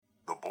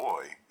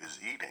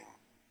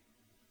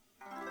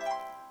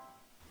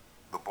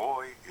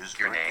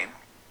Your name?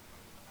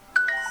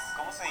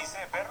 ¿Cómo se dice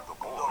perro?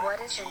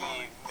 What is your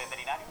name?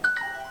 Veterinario.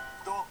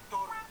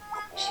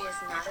 She is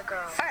not a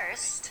girl.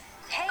 First,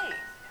 hey,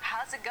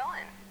 how's it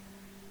going?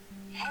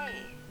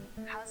 Hey,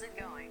 how's it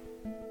going?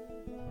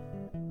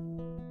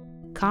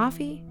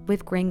 Coffee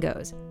with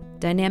Gringos,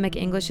 Dynamic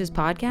English's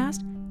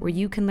podcast where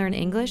you can learn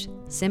English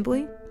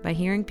simply by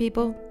hearing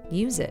people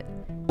use it.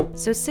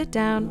 So sit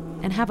down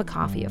and have a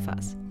coffee with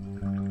us.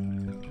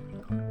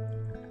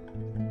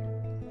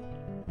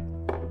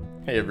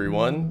 Hey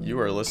everyone, you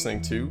are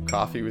listening to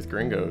Coffee with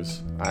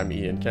Gringos. I'm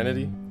Ian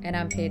Kennedy. And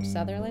I'm Paige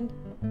Sutherland.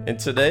 And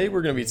today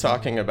we're going to be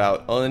talking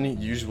about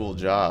unusual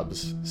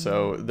jobs.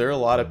 So there are a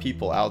lot of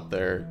people out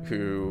there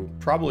who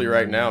probably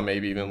right now,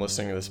 maybe even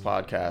listening to this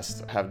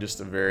podcast, have just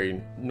a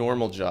very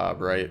normal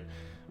job, right?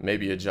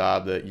 Maybe a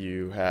job that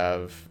you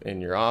have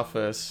in your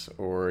office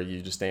or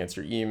you just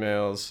answer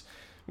emails.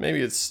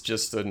 Maybe it's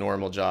just a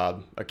normal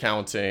job,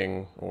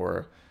 accounting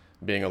or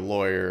being a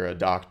lawyer, a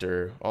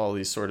doctor, all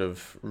these sort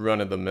of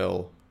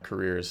run-of-the-mill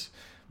careers.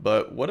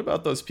 But what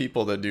about those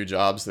people that do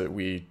jobs that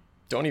we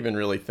don't even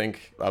really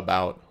think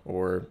about,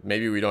 or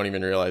maybe we don't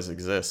even realize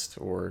exist,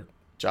 or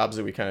jobs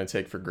that we kind of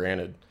take for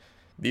granted?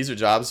 These are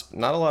jobs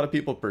not a lot of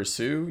people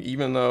pursue,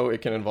 even though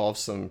it can involve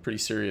some pretty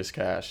serious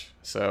cash.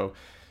 So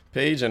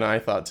Paige and I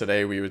thought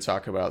today we would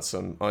talk about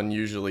some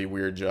unusually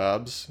weird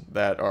jobs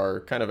that are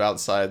kind of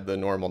outside the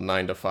normal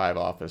 9-to-5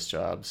 office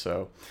job.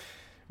 So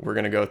we're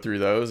going to go through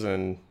those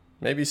and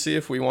maybe see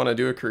if we want to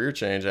do a career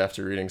change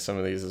after reading some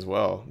of these as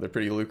well. They're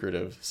pretty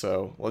lucrative.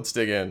 So let's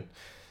dig in.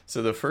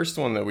 So the first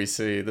one that we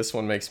see, this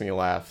one makes me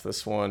laugh.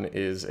 This one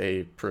is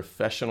a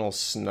professional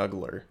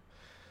snuggler.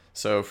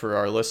 So for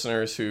our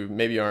listeners who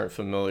maybe aren't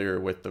familiar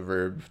with the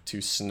verb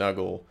to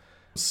snuggle,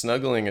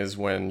 snuggling is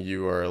when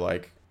you are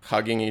like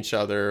hugging each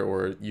other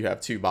or you have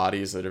two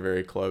bodies that are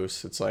very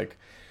close. It's like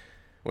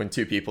when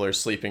two people are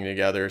sleeping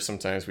together,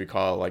 sometimes we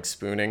call it like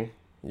spooning.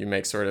 You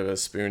make sort of a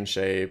spoon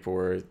shape,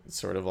 or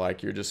sort of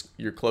like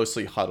you're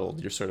closely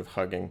huddled, you're sort of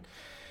hugging.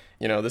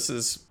 You know, this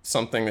is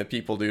something that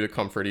people do to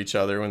comfort each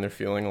other when they're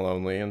feeling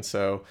lonely. And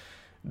so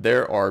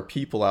there are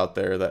people out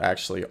there that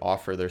actually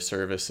offer their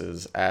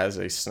services as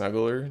a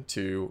snuggler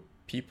to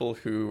people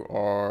who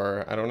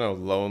are, I don't know,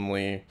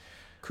 lonely,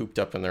 cooped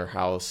up in their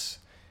house,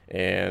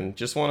 and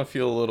just want to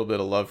feel a little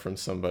bit of love from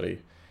somebody.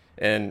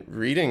 And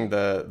reading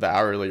the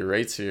hourly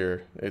rates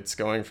here, it's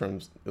going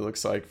from, it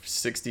looks like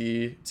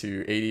 $60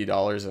 to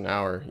 $80 an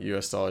hour,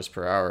 US dollars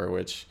per hour,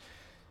 which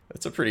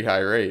that's a pretty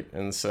high rate.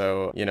 And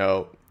so, you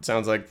know, it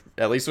sounds like,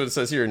 at least what it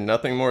says here,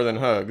 nothing more than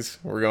hugs.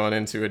 We're going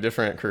into a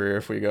different career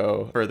if we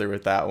go further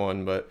with that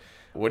one. But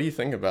what do you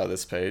think about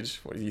this,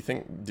 Paige? What do you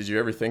think? Did you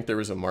ever think there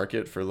was a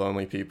market for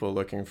lonely people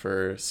looking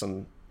for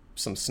some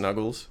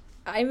snuggles?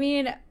 I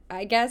mean,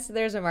 I guess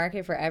there's a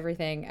market for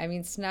everything. I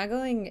mean,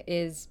 snuggling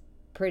is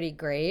pretty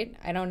great.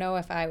 I don't know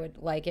if I would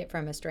like it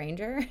from a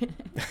stranger.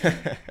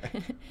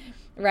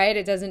 Right?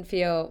 It doesn't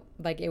feel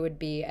like it would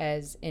be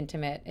as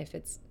intimate if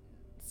it's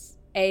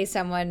A,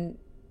 someone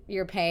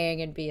you're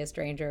paying, and B, a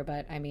stranger.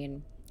 But I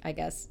mean, I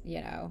guess,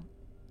 you know,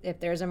 if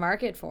there's a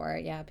market for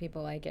it, yeah,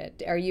 people like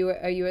it. Are you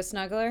a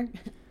snuggler?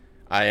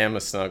 I am a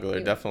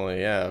snuggler,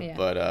 definitely, yeah.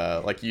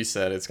 But like you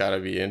said, it's got to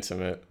be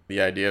intimate.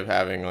 The idea of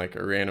having like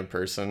a random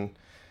person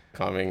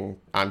coming,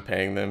 I'm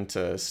paying them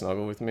to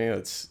snuggle with me,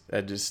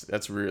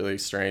 that's really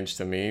strange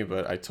to me.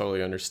 But I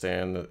totally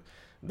understand that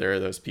there are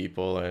those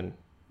people, and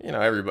you know,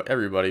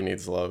 everybody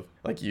needs love.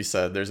 Like you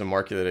said, there's a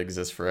market that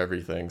exists for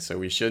everything, so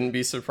we shouldn't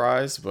be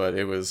surprised. But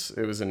it was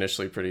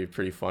initially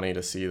pretty funny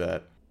to see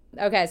that.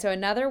 Okay, so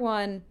another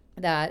one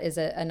that is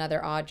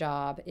another odd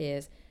job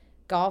is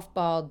golf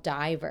ball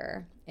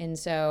diver. And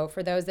so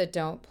for those that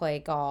don't play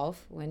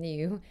golf, when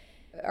you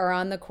are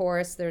on the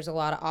course, there's a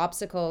lot of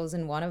obstacles,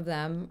 and one of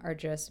them are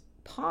just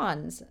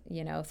ponds,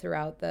 you know,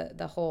 throughout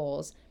the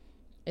holes.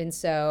 And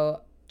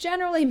so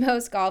generally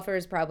most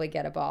golfers probably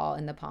get a ball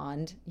in the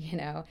pond, you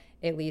know,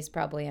 at least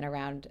probably in a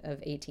round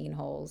of 18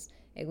 holes,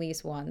 at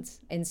least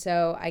once. And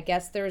so I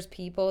guess there's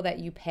people that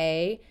you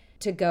pay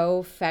to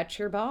go fetch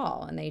your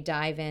ball, and they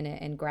dive in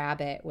and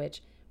grab it,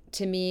 which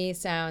to me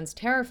sounds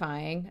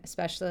terrifying,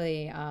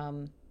 especially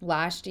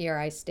last year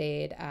I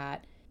stayed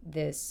at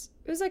this,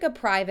 it was like a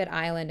private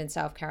island in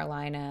South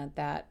Carolina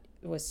that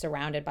was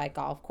surrounded by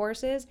golf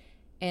courses.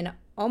 And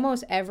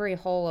almost every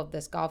hole of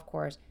this golf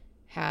course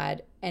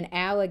had an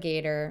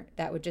alligator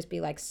that would just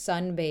be like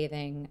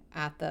sunbathing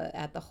at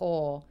the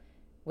hole,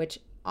 which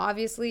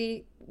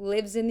obviously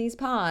lives in these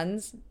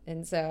ponds.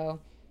 And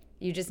so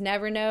you just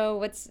never know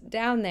what's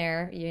down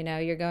there. You know,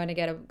 you're going to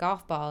get a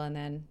golf ball and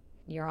then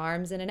your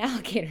arm's in an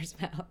alligator's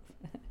mouth.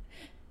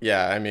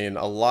 Yeah, I mean,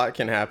 a lot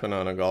can happen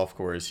on a golf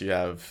course. You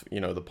have, you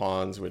know, the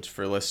ponds, which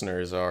for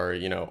listeners are,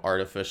 you know,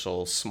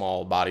 artificial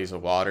small bodies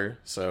of water.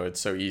 So it's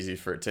so easy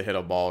for it to hit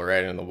a ball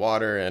right in the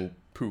water and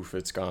poof,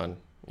 it's gone.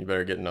 You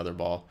better get another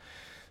ball.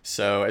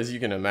 So as you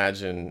can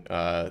imagine,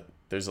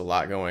 there's a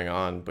lot going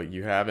on, but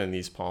you have in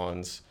these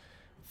ponds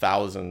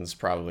thousands,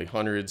 probably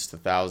hundreds to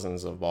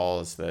thousands of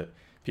balls that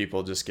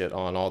people just get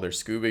on all their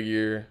scuba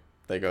gear.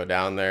 They go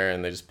down there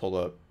and they just pull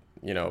up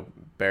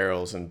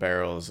barrels and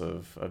barrels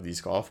of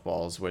these golf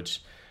balls,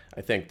 which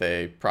I think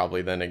they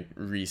probably then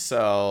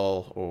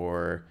resell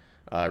or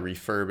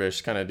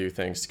refurbish, kind of do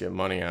things to get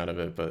money out of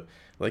it. But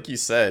like you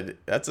said,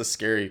 that's a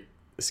scary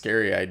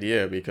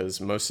idea, because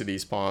most of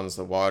these ponds,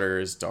 the water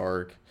is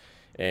dark.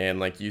 And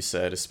like you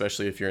said,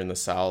 especially if you're in the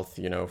South,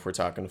 if we're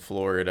talking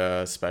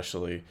Florida,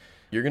 especially,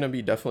 you're going to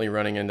be definitely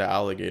running into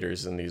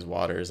alligators in these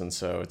waters. And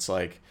so it's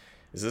like,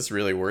 is this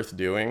really worth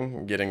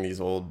doing, getting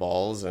these old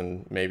balls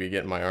and maybe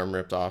getting my arm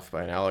ripped off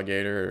by an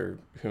alligator, or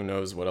who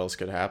knows what else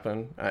could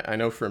happen? I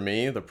know for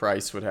me, the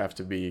price would have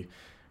to be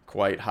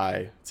quite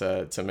high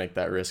to make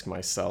that risk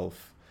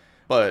myself.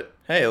 But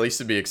hey, at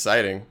least it'd be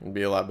exciting. It'd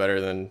be a lot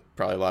better than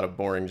probably a lot of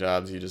boring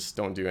jobs you just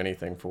don't do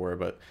anything for.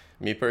 But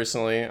me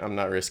personally, I'm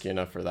not risky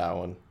enough for that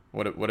one.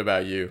 What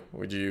about you?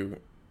 Would you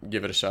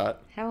give it a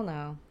shot? Hell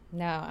no.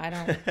 No, I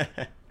don't.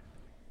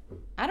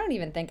 I don't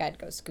even think I'd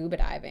go scuba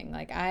diving.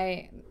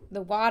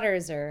 The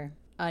waters are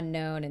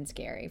unknown and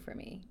scary for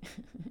me.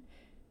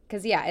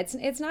 Because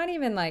it's not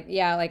even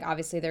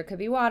obviously there could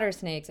be water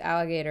snakes,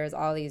 alligators,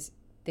 all these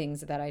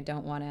things that I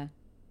don't want to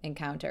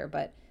encounter,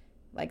 but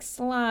like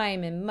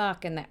slime and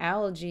muck and the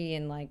algae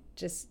and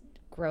just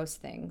gross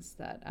things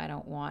that I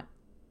don't want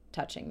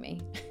touching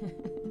me.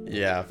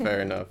 Yeah,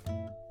 fair enough.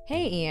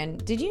 Hey Ian,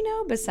 did you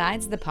know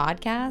besides the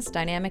podcast,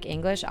 Dynamic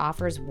English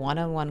offers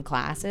one-on-one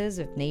classes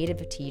with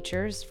native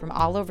teachers from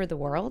all over the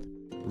world?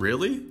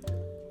 Really?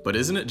 But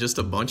isn't it just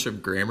a bunch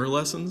of grammar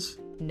lessons?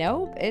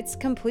 Nope, it's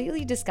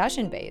completely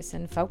discussion-based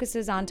and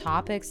focuses on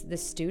topics the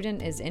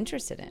student is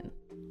interested in.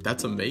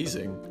 That's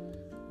amazing.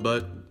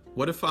 But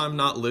what if I'm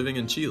not living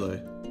in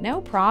Chile?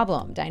 No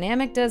problem.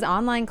 Dynamic does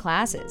online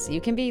classes.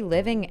 You can be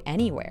living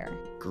anywhere.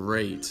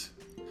 Great.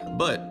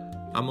 But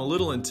I'm a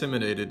little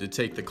intimidated to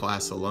take the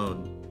class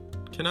alone.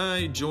 Can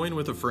I join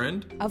with a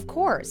friend? Of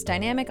course.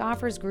 Dynamic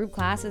offers group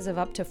classes of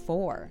up to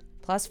 4.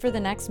 Plus, for the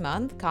next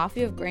month,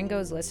 Coffee of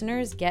Gringos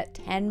listeners get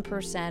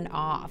 10%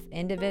 off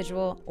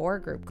individual or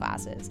group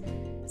classes.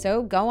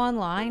 So go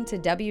online to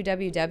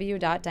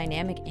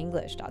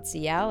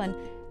www.dynamicenglish.cl and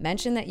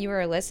mention that you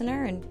are a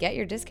listener and get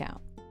your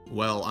discount.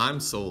 Well, I'm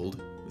sold.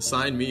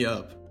 Sign me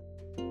up.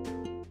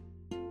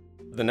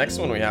 The next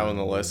one we have on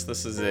the list,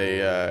 this is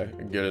a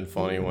good and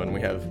funny one.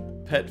 We have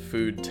pet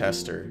food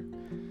tester.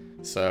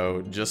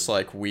 So just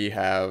like we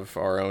have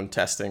our own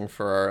testing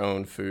for our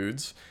own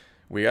foods,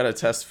 we got to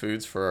test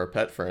foods for our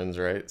pet friends,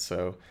 right?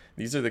 So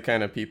these are the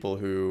kind of people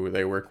who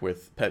they work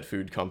with pet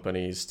food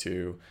companies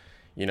to,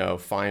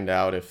 find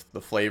out if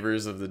the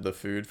flavors of the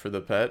food for the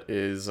pet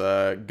is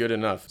good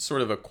enough,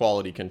 sort of a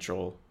quality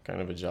control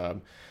kind of a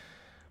job.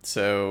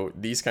 So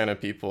these kind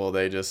of people,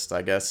 they just,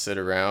 I guess, sit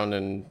around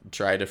and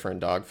try different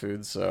dog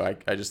foods. So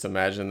I just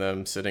imagine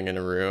them sitting in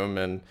a room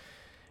and,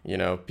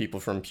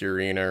 people from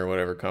Purina or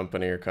whatever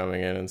company are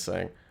coming in and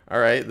saying, all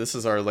right, this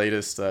is our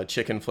latest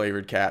chicken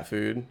flavored cat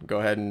food. Go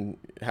ahead and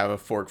have a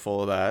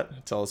forkful of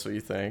that. Tell us what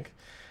you think.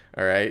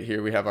 All right,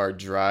 here we have our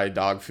dry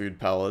dog food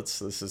pellets.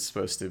 This is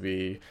supposed to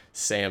be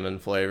salmon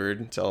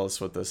flavored. Tell us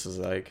what this is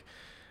like.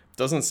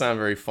 Doesn't sound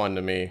very fun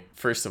to me.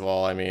 First of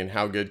all,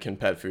 how good can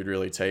pet food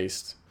really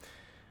taste?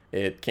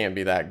 It can't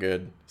be that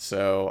good.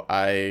 So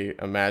I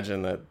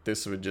imagine that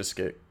this would just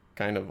get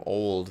kind of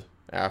old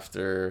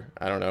after,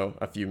 I don't know,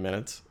 a few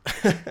minutes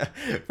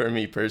for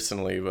me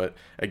personally. But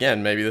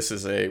again, maybe this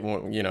is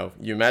you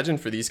imagine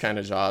for these kind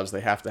of jobs,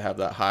 they have to have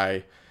that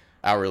high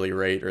hourly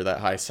rate or that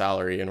high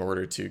salary in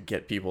order to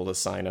get people to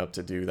sign up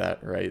to do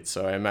that, right?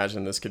 So I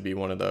imagine this could be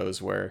one of those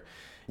where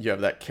you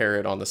have that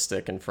carrot on the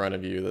stick in front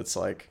of you that's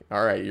like,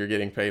 all right, you're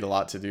getting paid a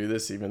lot to do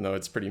this, even though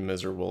it's pretty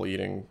miserable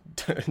eating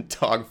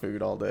dog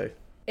food all day.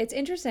 It's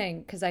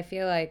interesting because I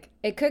feel like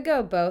it could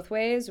go both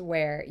ways,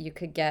 where you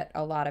could get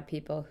a lot of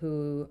people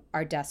who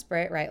are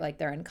desperate, right? Like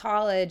they're in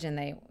college and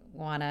they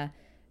want to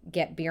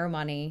get beer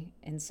money.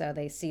 And so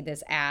they see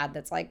this ad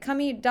that's like,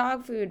 come eat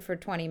dog food for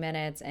 20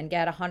 minutes and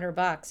get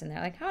 $100. And they're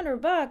like,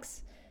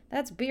 $100?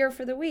 That's beer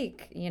for the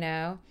week,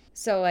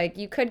 So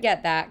you could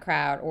get that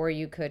crowd, or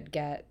you could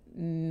get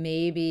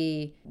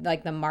maybe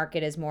the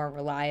market is more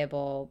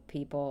reliable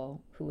people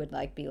who would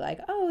be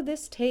like, oh,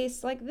 this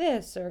tastes like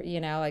this, or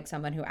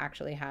someone who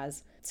actually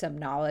has some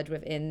knowledge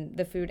within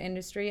the food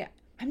industry.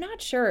 I'm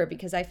not sure,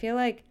 because I feel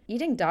like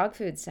eating dog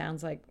food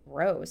sounds like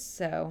gross,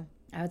 so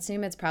I would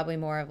assume it's probably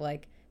more of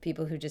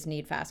people who just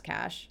need fast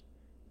cash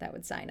that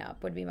would sign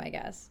up, would be my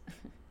guess.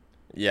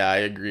 Yeah, I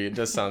agree. It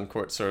does sound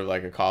sort of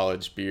like a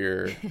college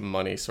beer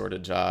money sort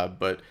of job,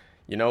 but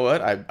you know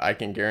what? I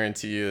can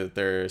guarantee you that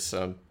there's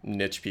some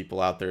niche people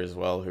out there as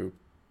well who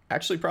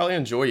actually probably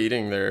enjoy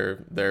eating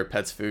their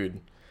pet's food.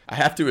 I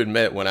have to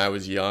admit, when I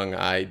was young,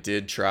 I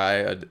did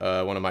try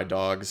one of my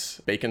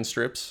dog's bacon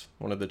strips,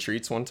 one of the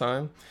treats one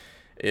time.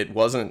 It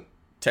wasn't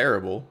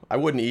terrible. I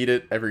wouldn't eat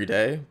it every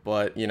day,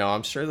 but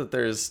I'm sure that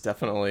there's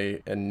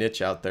definitely a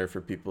niche out there for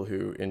people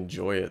who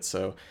enjoy it.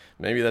 So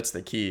maybe that's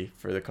the key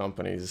for the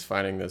companies, is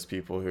finding those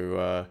people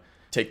who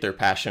take their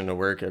passion to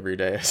work every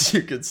day, as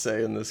you could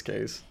say in this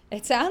case.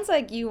 It sounds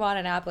like you want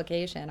an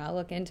application. I'll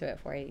look into it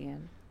for you,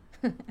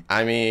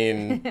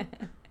 Ian.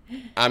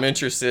 I'm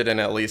interested in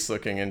at least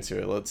looking into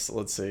it.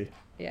 Let's see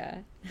Yeah.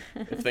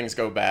 if things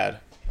go bad.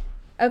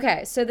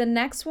 Okay, so the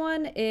next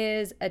one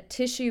is a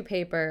tissue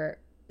paper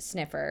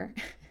sniffer,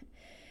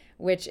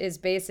 which is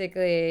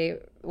basically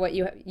what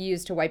you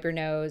use to wipe your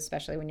nose,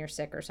 especially when you're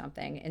sick or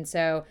something. And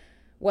so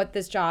what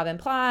this job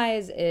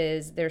implies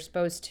is they're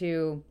supposed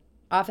to,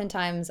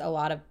 oftentimes a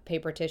lot of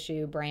paper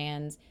tissue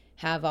brands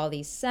have all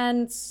these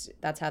scents.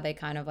 That's how they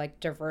kind of like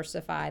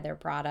diversify their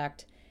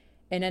product.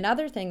 And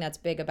another thing that's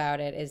big about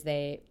it is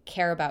they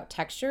care about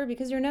texture,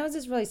 because your nose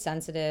is really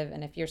sensitive.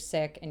 And if you're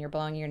sick and you're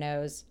blowing your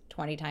nose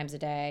 20 times a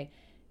day,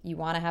 you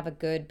want to have a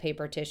good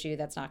paper tissue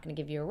that's not going to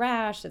give you a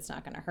rash, that's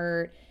not going to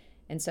hurt.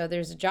 And so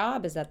there's a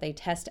job is that they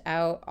test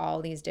out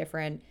all these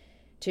different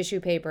tissue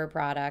paper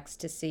products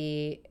to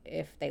see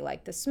if they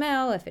like the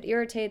smell, if it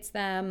irritates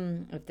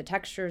them, if the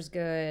texture is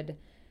good.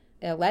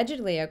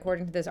 Allegedly,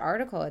 according to this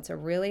article, it's a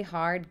really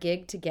hard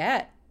gig to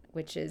get,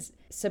 which is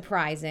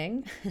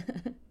surprising.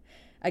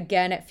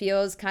 Again, it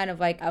feels kind of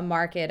like a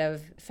market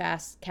of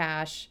fast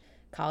cash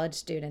college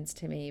students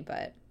to me,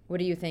 but what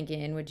are you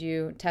thinking? Would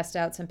you test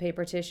out some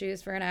paper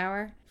tissues for an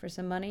hour for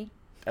some money?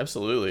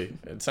 Absolutely.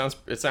 It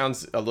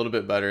sounds a little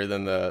bit better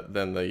than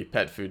the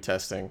pet food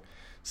testing.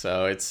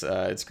 So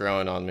it's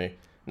growing on me.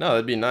 No,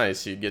 that'd be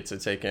nice. You'd get to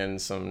take in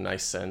some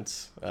nice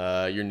scents.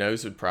 Your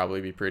nose would probably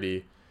be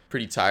pretty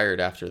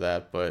tired after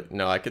that, but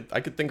no, I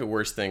could think of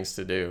worse things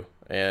to do.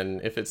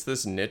 And if it's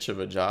this niche of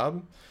a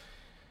job,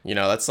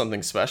 that's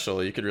something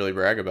special. You could really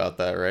brag about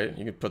that, right?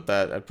 You could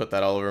I'd put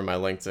that all over my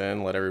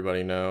LinkedIn, let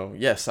everybody know,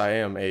 yes, I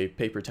am a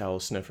paper towel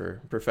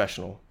sniffer,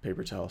 professional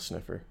paper towel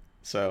sniffer.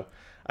 So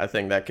I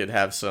think that could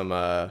have some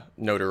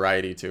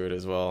notoriety to it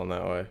as well in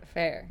that way.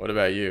 Fair. What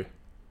about you?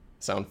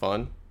 Sound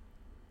fun?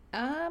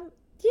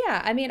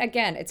 Yeah, I mean,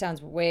 again, it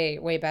sounds way,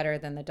 way better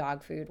than the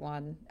dog food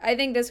one. I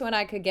think this one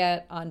I could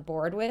get on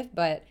board with,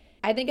 but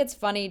I think it's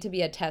funny to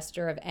be a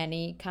tester of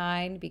any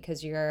kind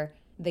because you're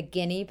the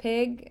guinea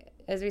pig,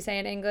 as we say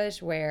in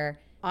English, where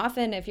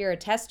often if you're a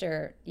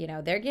tester,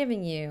 they're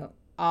giving you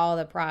all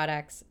the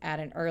products at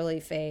an early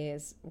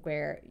phase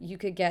where you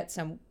could get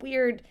some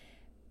weird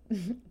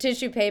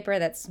tissue paper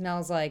that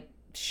smells like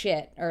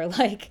shit or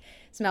like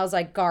smells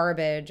like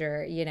garbage,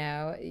 or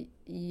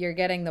you're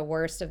getting the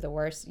worst of the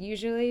worst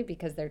usually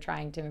because they're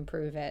trying to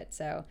improve it.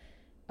 So,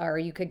 or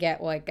you could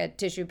get like a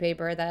tissue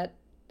paper that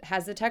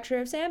has the texture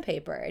of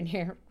sandpaper and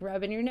you're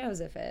rubbing your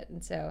nose with it.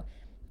 And so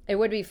it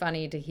would be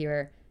funny to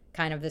hear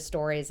kind of the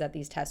stories that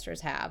these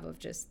testers have of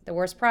just the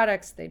worst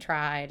products they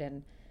tried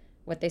and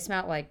what they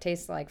smelled like,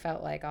 tasted like,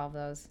 felt like, all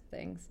those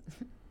things.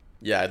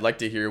 Yeah, I'd like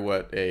to hear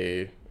what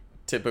a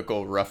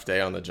typical rough day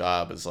on the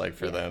job is like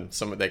for them.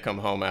 They come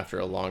home after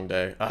a long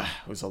day.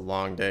 It was a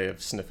long day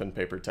of sniffing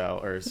paper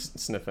towel or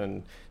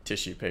sniffing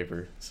tissue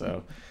paper.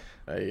 So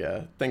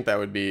I think that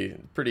would be a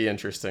pretty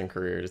interesting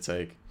career to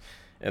take.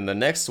 And the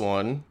next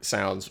one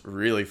sounds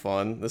really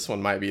fun. This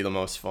one might be the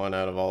most fun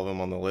out of all of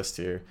them on the list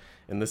here.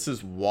 And this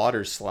is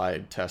water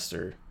slide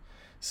tester.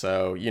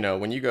 So,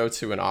 when you go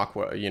to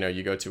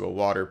you go to a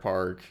water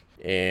park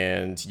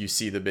and you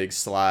see the big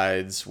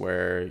slides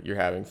where you're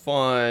having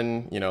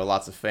fun,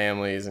 lots of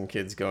families and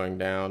kids going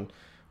down.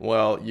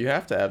 Well, you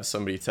have to have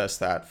somebody test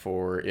that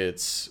for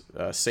its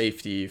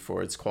safety,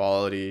 for its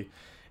quality,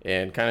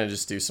 and kind of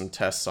just do some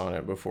tests on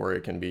it before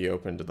it can be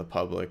open to the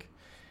public.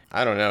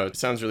 I don't know. It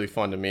sounds really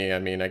fun to me. I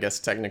mean, I guess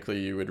technically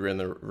you would run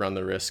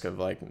the risk of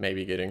like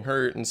maybe getting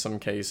hurt in some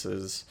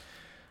cases.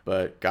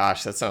 But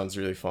gosh, that sounds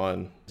really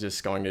fun.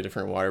 Just going to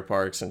different water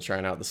parks and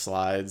trying out the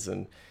slides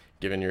and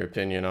giving your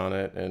opinion on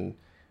it. And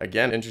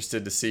again,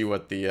 interested to see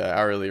what the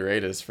hourly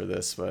rate is for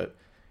this, but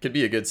could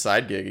be a good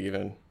side gig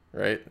even,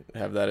 right?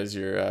 Have that as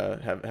your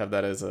have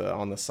that as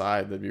on the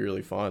side. That'd be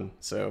really fun.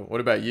 So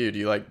what about you? Do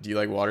you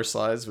like water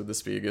slides? Would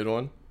this be a good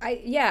one? I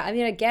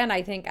mean, again,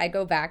 I think I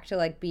go back to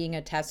like being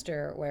a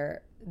tester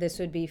where this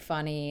would be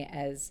funny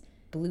as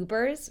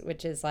bloopers,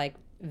 which is like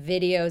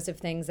videos of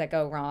things that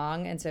go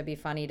wrong. And so it'd be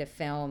funny to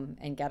film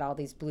and get all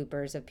these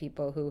bloopers of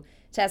people who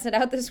tested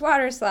out this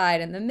water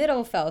slide and the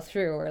middle fell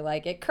through, or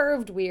like it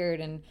curved weird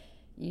and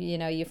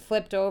you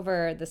flipped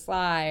over the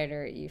slide,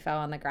 or you fell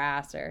on the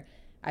grass, or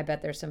I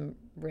bet there's some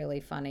really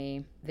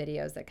funny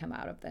videos that come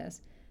out of this.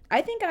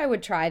 I think I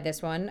would try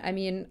this one. I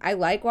mean, I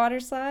like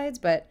water slides,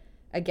 but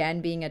again,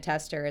 being a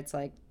tester, it's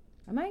like,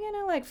 am I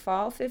gonna like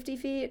fall 50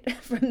 feet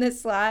from this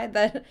slide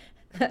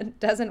that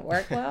doesn't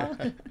work well?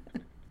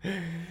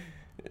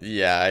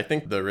 Yeah, I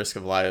think the risk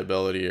of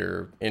liability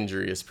or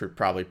injury is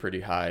probably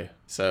pretty high.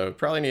 So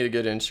probably need a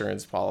good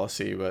insurance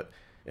policy, but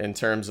in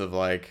terms of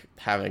like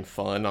having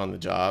fun on the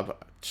job,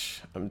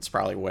 it's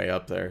probably way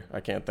up there. I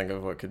can't think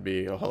of what could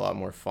be a whole lot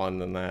more fun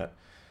than that.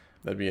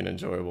 That'd be an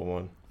enjoyable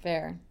one.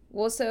 Fair.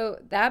 Well, so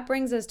that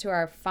brings us to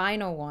our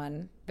final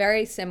one.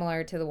 Very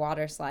similar to the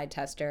water slide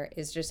tester,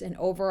 is just an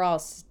overall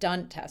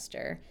stunt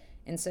tester.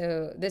 And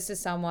so this is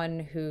someone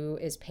who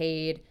is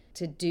paid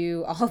to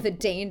do all the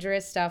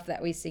dangerous stuff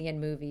that we see in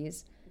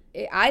movies.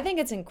 I think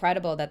it's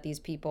incredible that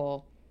these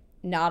people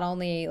not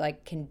only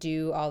like can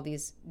do all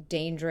these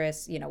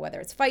dangerous, whether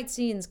it's fight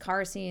scenes,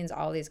 car scenes,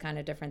 all these kind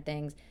of different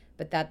things,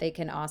 but that they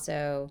can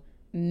also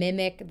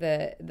mimic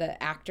the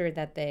actor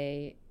that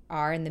they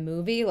are in the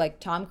movie. Like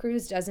Tom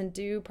Cruise doesn't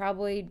do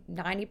probably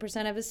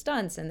 90% of his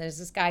stunts, and there's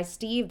this guy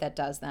Steve that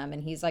does them,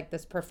 and he's like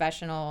this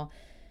professional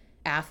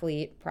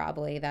athlete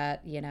probably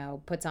that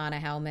puts on a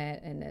helmet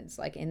and it's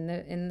like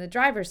in the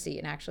driver's seat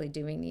and actually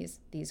doing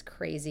these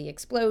crazy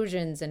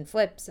explosions and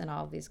flips and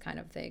all these kind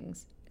of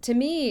things. To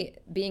me,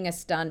 being a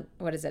stunt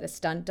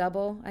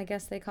double, I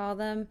guess they call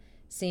them,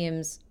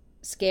 seems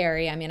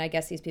scary. I mean, I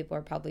guess these people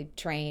are probably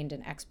trained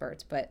and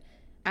experts, but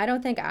I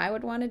don't think I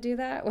would want to do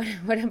that.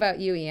 What about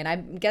you, Ian?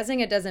 I'm guessing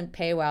it doesn't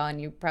pay well and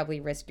you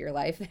probably risk your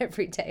life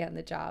every day on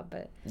the job,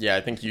 but yeah,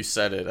 I think you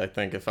said it. I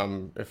think if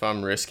I'm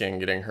risking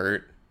getting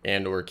hurt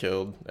and or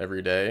killed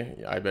every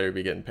day, I better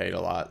be getting paid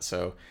a lot.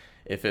 So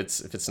if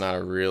it's not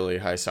a really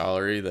high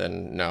salary,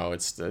 then no,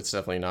 it's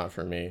definitely not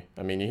for me.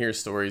 I mean, you hear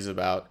stories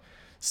about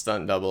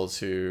stunt doubles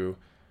who,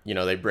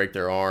 they break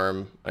their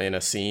arm in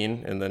a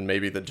scene and then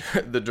maybe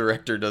the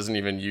director doesn't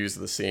even use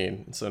the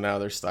scene. So now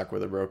they're stuck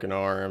with a broken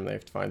arm. They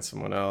have to find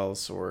someone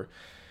else, or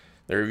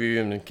there have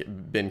even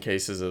been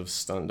cases of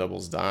stunt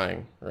doubles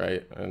dying,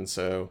 right? And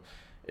so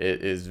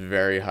it is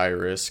very high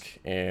risk,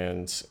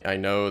 and I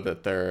know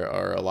that there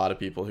are a lot of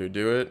people who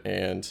do it,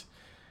 and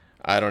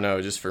I don't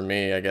know, just for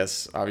me, I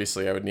guess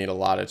obviously I would need a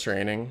lot of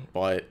training,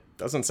 but it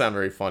doesn't sound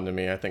very fun to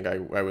me. I think I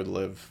would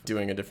live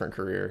doing a different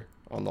career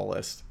on the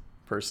list,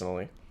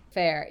 personally.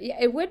 Fair. Yeah,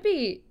 it would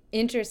be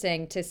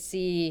interesting to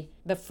see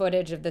the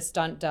footage of the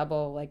stunt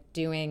double like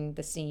doing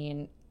the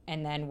scene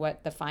and then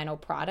what the final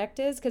product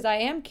is, because I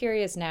am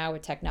curious now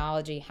with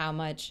technology how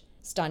much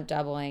stunt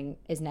doubling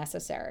is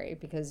necessary,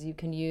 because you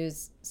can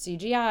use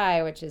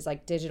CGI, which is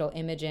like digital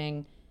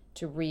imaging,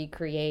 to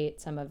recreate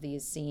some of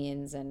these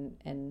scenes,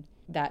 and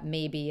that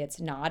maybe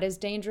it's not as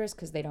dangerous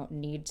because they don't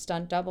need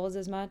stunt doubles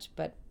as much.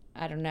 But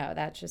I don't know,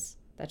 that's just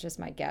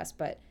my guess.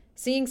 But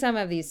seeing some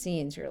of these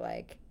scenes, you're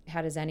like,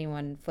 how does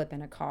anyone flip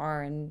in a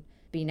car and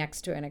be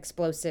next to an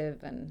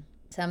explosive? And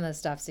some of the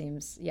stuff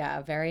seems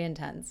very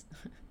intense.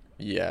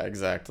 Yeah,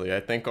 exactly. I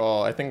think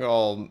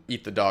I'll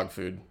eat the dog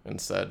food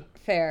instead.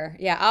 Fair.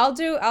 Yeah, I'll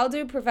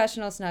do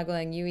professional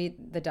snuggling. You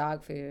eat the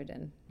dog food,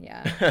 and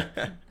yeah.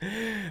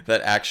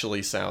 That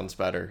actually sounds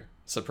better,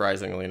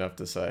 surprisingly enough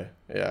to say.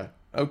 Yeah.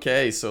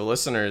 Okay, so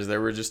listeners,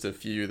 there were just a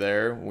few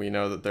there. We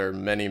know that there are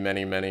many,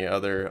 many, many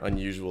other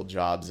unusual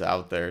jobs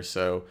out there,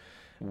 so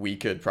we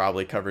could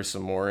probably cover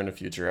some more in a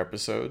future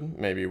episode.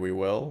 Maybe we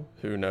will.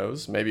 Who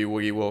knows? Maybe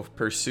we will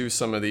pursue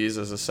some of these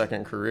as a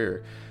second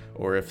career.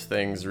 Or if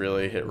things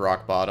really hit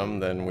rock bottom,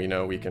 then we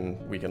know we can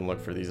look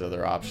for these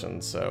other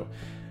options. So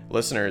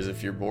listeners,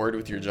 if you're bored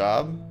with your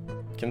job,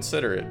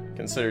 consider it.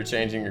 Consider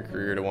changing your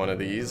career to one of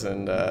these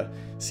and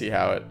see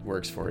how it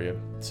works for you.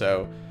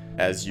 So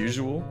as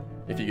usual,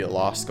 if you get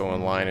lost, go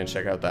online and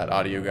check out that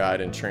audio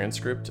guide and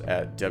transcript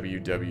at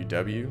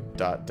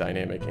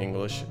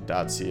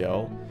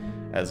www.dynamicenglish.cl.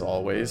 As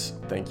always,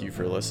 thank you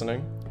for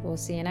listening. We'll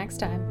see you next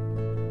time.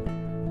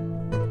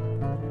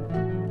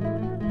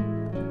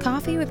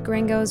 Coffee with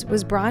Gringos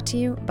was brought to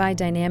you by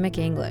Dynamic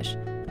English,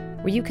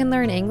 where you can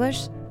learn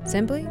English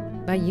simply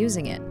by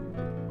using it.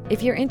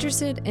 If you're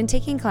interested in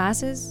taking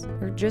classes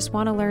or just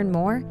want to learn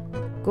more,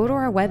 go to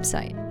our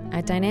website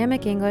at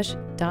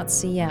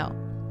dynamicenglish.cl.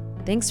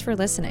 Thanks for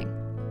listening.